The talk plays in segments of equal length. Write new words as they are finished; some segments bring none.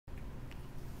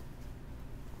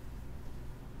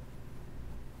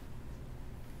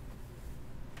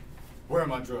Where are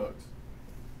my drugs?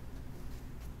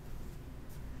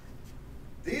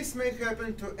 This may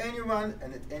happen to anyone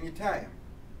and at any time.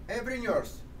 Every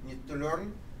nurse needs to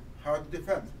learn how to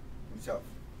defend himself.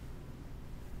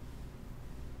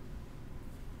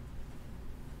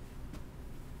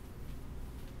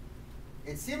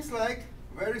 It seems like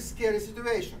a very scary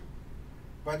situation,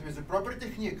 but with the proper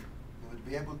technique, you would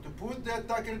be able to put the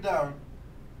attacker down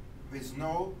with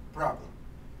no problem.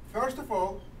 First of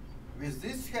all, with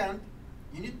this hand,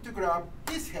 you need to grab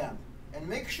his hand and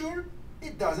make sure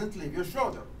it doesn't leave your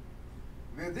shoulder.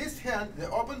 With this hand, the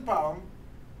open palm,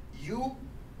 you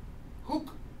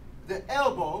hook the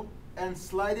elbow and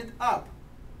slide it up.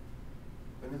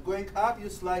 When it's going up, you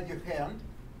slide your hand,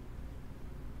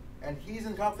 and he's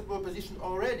in comfortable position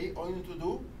already. All you need to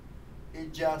do is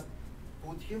just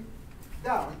put him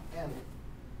down and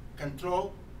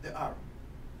control the arm.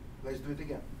 Let's do it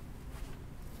again.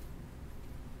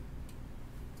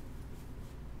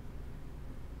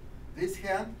 This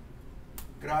hand,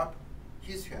 grab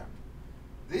his hand.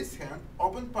 This hand,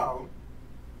 open palm,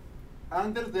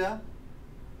 under the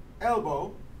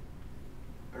elbow,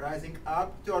 rising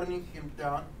up, turning him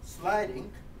down,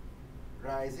 sliding,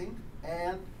 rising,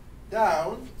 and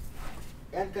down,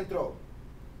 and control.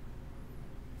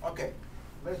 Okay,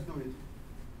 let's do it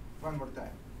one more time.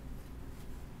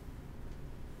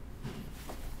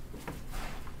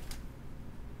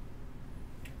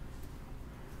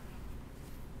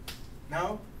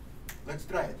 Now, let's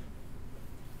try it.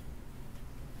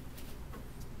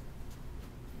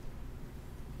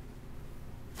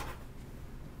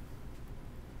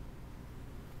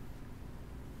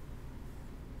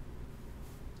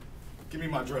 Give me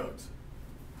my drugs.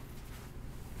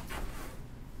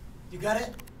 You got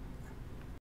it?